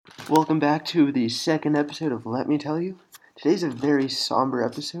Welcome back to the second episode of Let Me Tell You. Today's a very somber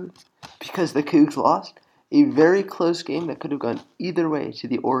episode because the Cougs lost a very close game that could have gone either way to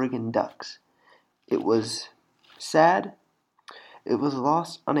the Oregon Ducks. It was sad. It was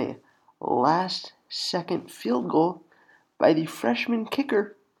lost on a last-second field goal by the freshman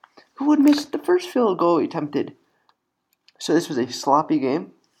kicker who had missed the first field goal he attempted. So this was a sloppy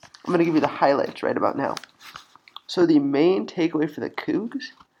game. I'm going to give you the highlights right about now. So the main takeaway for the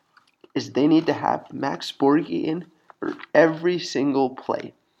Cougs is they need to have Max Borghi in for every single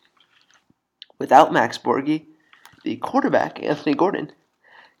play. Without Max Borghi, the quarterback, Anthony Gordon,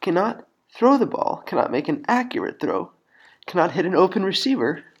 cannot throw the ball, cannot make an accurate throw, cannot hit an open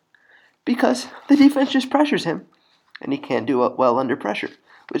receiver because the defense just pressures him, and he can't do well under pressure,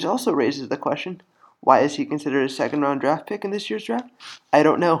 which also raises the question, why is he considered a second-round draft pick in this year's draft? I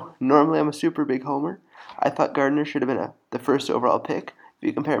don't know. Normally I'm a super big homer. I thought Gardner should have been the first overall pick if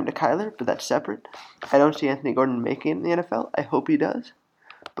you compare him to Kyler, but that's separate. I don't see Anthony Gordon making it in the NFL. I hope he does.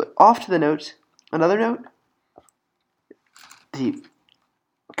 But off to the notes. Another note, the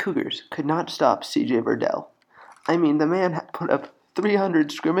Cougars could not stop C.J. Verdell. I mean, the man had put up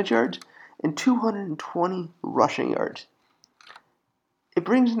 300 scrimmage yards and 220 rushing yards. It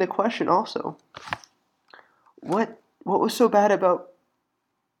brings into question also, what was so bad about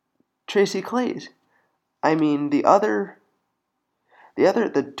Tracy Claeys? I mean, the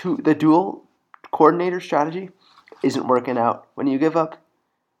dual coordinator strategy isn't working out. When you give up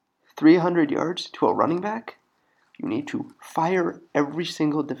 300 yards to a running back, you need to fire every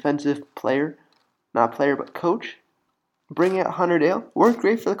single defensive player, not player but coach. Bring out Hunter Dale. Worked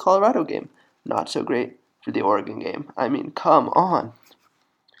great for the Colorado game. Not so great for the Oregon game. I mean, come on.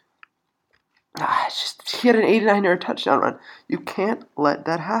 He had an 89-yard touchdown run. You can't let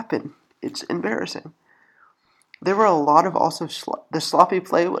that happen. It's embarrassing. There were a lot of also the sloppy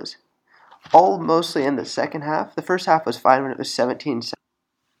play was all mostly in the second half. The first half was fine when it was 17-7.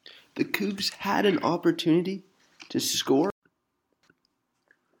 The Cougs had an opportunity to score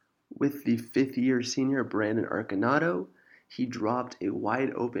with the fifth-year senior Brandon Arconato. He dropped a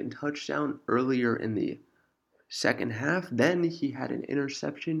wide-open touchdown earlier in the second half. Then he had an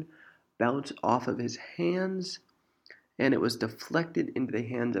interception bounce off of his hands, and it was deflected into the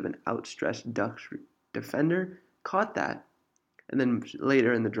hands of an outstretched Ducks defender. Caught that, and then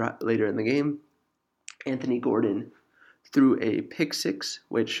later in the game, Anthony Gordon threw a pick six,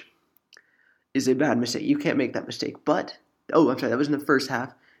 which is a bad mistake. You can't make that mistake. But that was in the first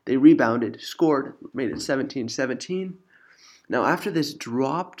half. They rebounded, scored, made it 17-17. Now after this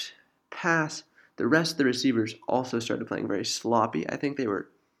dropped pass, the rest of the receivers also started playing very sloppy. I think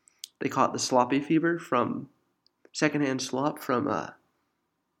they caught the sloppy fever from secondhand slop from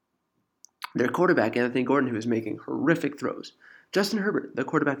their quarterback, Anthony Gordon, who was making horrific throws. Justin Herbert, the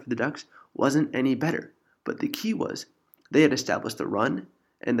quarterback for the Ducks, wasn't any better. But the key was they had established the run,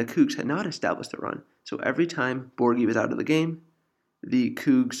 and the Cougs had not established the run. So every time Borghi was out of the game, the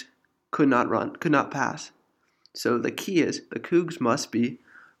Cougs could not pass. So the key is the Cougs must be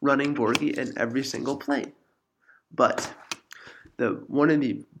running Borghi in every single play. But one of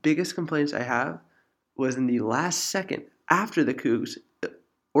the biggest complaints I have was in the last second after the Cougs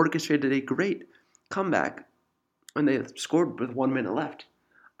orchestrated a great comeback when they scored with 1 minute left.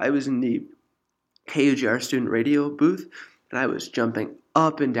 I was in the KUGR student radio booth, and I was jumping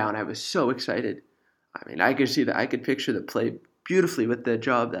up and down. I was so excited. I mean, I could picture the play beautifully with the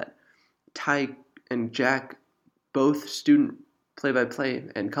job that Ty and Jack, both student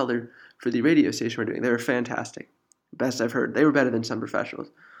play-by-play and color for the radio station, were doing. They were fantastic. Best I've heard. They were better than some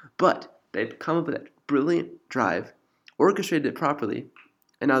professionals. But they'd come up with a brilliant drive, orchestrated it properly,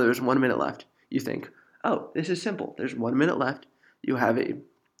 and now there's 1 minute left. You think, oh, this is simple. There's 1 minute left. You have a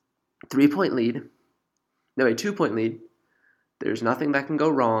 2-point lead. There's nothing that can go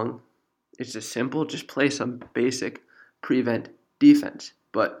wrong. It's just simple. Just play some basic prevent defense.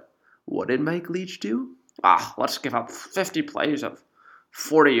 But what did Mike Leach do? Let's give up 50 plays of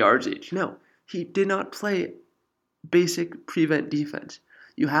 40 yards each. No, he did not play basic prevent defense.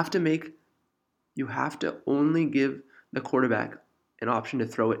 You have to only give the quarterback an option to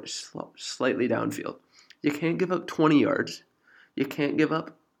throw it slightly downfield. You can't give up 20 yards. You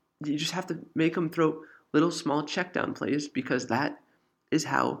just have to make them throw little small check down plays because that is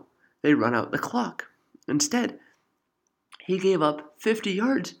how they run out the clock. Instead, he gave up 50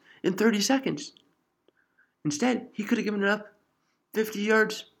 yards in 30 seconds. Instead, he could have given it up 50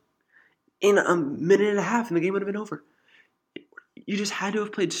 yards in a minute and a half and the game would have been over. You just had to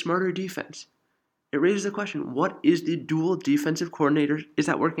have played smarter defense. It raises the question, what is the dual defensive coordinator? Is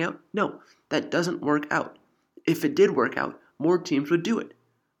that working out? No, that doesn't work out. If it did work out, more teams would do it.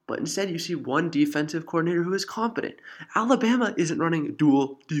 But instead, you see one defensive coordinator who is competent. Alabama isn't running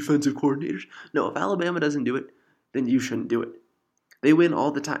dual defensive coordinators. No, if Alabama doesn't do it, then you shouldn't do it. They win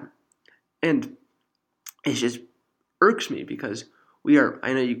all the time. And it just irks me because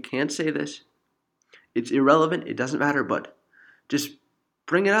I know you can't say this. It's irrelevant. It doesn't matter, but just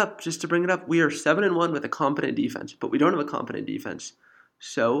bring it up. Just to bring it up, we are 7-1 with a competent defense, but we don't have a competent defense.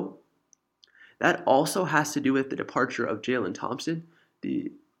 So that also has to do with the departure of Jalen Thompson.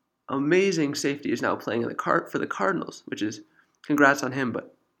 The amazing safety is now playing for the Cardinals, which is congrats on him,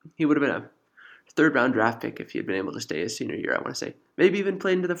 but he would have been a third-round draft pick if he had been able to stay his senior year, I want to say. Maybe even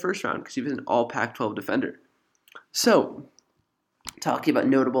played into the first round because he was an all Pac-12 defender. So, talking about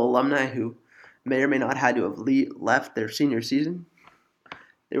notable alumni who may or may not had to have left their senior season.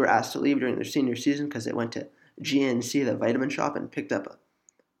 They were asked to leave during their senior season because they went to GNC, the vitamin shop, and picked up an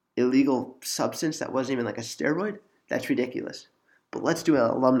illegal substance that wasn't even like a steroid. That's ridiculous. But let's do an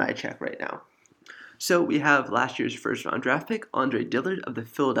alumni check right now. So we have last year's first-round draft pick, Andre Dillard of the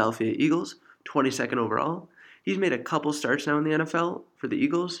Philadelphia Eagles, 22nd overall. He's made a couple starts now in the NFL for the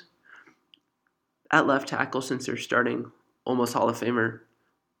Eagles. At left tackle, since they're starting almost Hall of Famer,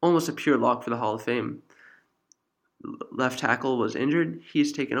 almost a pure lock for the Hall of Fame. Left tackle was injured.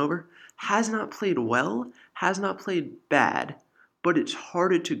 He's taken over. Has not played well, has not played bad, but it's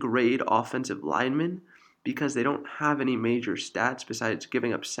harder to grade offensive linemen because they don't have any major stats besides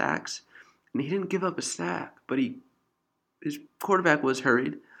giving up sacks. And he didn't give up a sack, but his quarterback was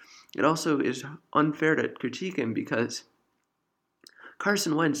hurried. It also is unfair to critique him because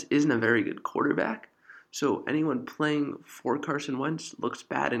Carson Wentz isn't a very good quarterback. So anyone playing for Carson Wentz looks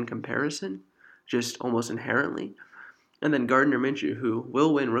bad in comparison, just almost inherently. And then Gardner Minshew, who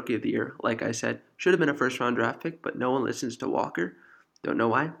will win Rookie of the Year, like I said, should have been a first-round draft pick, but no one listens to Walker. Don't know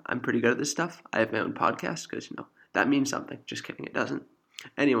why. I'm pretty good at this stuff. I have my own podcast because, that means something. Just kidding, it doesn't.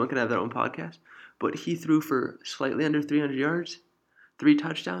 Anyone can have their own podcast. But he threw for slightly under 300 yards, 3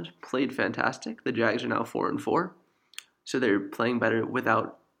 touchdowns, played fantastic. The Jags are now 4-4, so they're playing better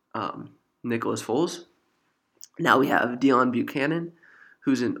without Nicholas Foles. Now we have Deon Buchanan,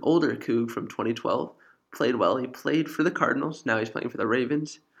 who's an older Coug from 2012. Played well. He played for the Cardinals. Now he's playing for the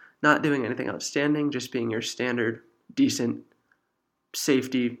Ravens. Not doing anything outstanding, just being your standard, decent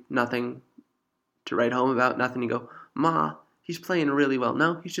safety. Nothing to write home about. Nothing to go, he's playing really well.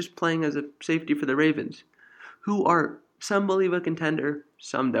 No, he's just playing as a safety for the Ravens, who are, some believe, a contender,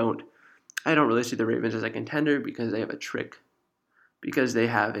 some don't. I don't really see the Ravens as a contender because they have a trick. Because they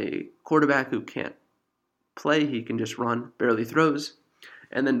have a quarterback who can't play. He can just run, barely throws.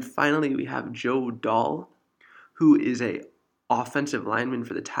 And then finally we have Joe Dahl, who is a offensive lineman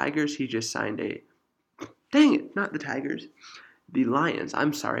for the Tigers. He just signed the Lions.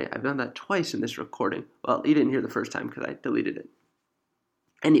 I'm sorry, I've done that twice in this recording. Well, you didn't hear the first time because I deleted it.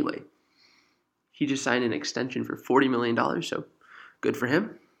 Anyway, he just signed an extension for $40 million, so good for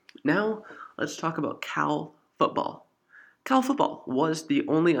him. Now, let's talk about Cal football. Cal football was the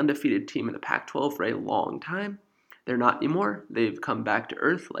only undefeated team in the Pac-12 for a long time. They're not anymore. They've come back to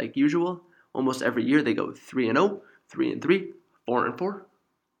earth like usual. Almost every year they go 3-0, 3-3, 4-4,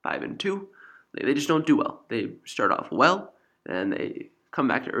 5-2. They just don't do well. They start off well, and they come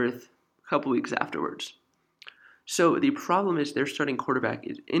back to earth a couple weeks afterwards. So the problem is their starting quarterback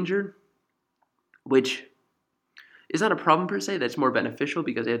is injured, which is not a problem per se. That's more beneficial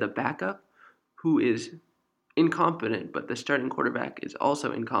because they have the backup who is incompetent, but the starting quarterback is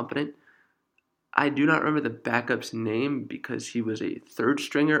also incompetent. I do not remember the backup's name because he was a third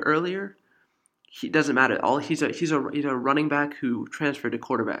stringer earlier. He doesn't matter. He's a running back who transferred to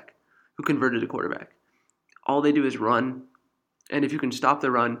quarterback, who converted to quarterback. All they do is run, and if you can stop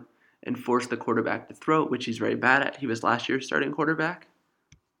the run and force the quarterback to throw, which he's very bad at, he was last year's starting quarterback.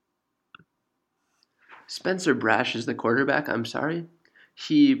 Spencer Brash is the quarterback. I'm sorry.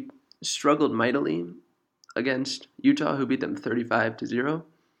 He struggled mightily against Utah, who beat them 35-0.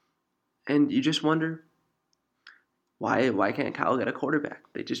 And you just wonder, why can't Cal get a quarterback?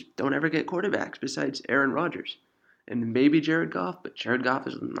 They just don't ever get quarterbacks besides Aaron Rodgers. And maybe Jared Goff, but Jared Goff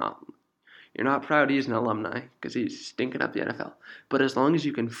is not. You're not proud he's an alumni because he's stinking up the NFL. But as long as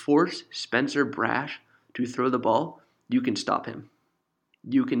you can force Spencer Brash to throw the ball, you can stop him.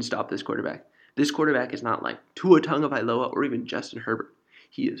 You can stop this quarterback. This quarterback is not like Tua Tagovailoa or even Justin Herbert.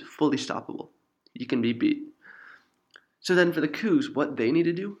 He is fully stoppable. He can be beat. So then for the Cougs, what they need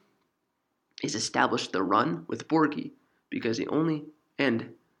to do is establish the run with Borghi and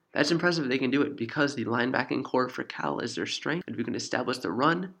that's impressive they can do it because the linebacking core for Cal is their strength. If you can establish the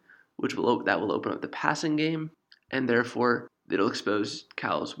run, that will open up the passing game, and therefore it'll expose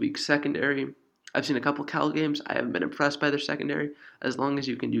Cal's weak secondary. I've seen a couple Cal games. I haven't been impressed by their secondary. As long as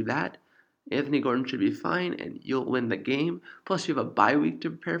you can do that, Anthony Gordon should be fine, and you'll win the game. Plus, you have a bye week to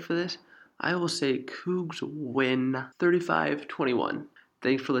prepare for this. I will say Cougs win 35-21.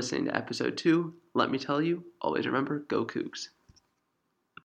 Thanks for listening to episode 2. Let me tell you, always remember, go Cougs.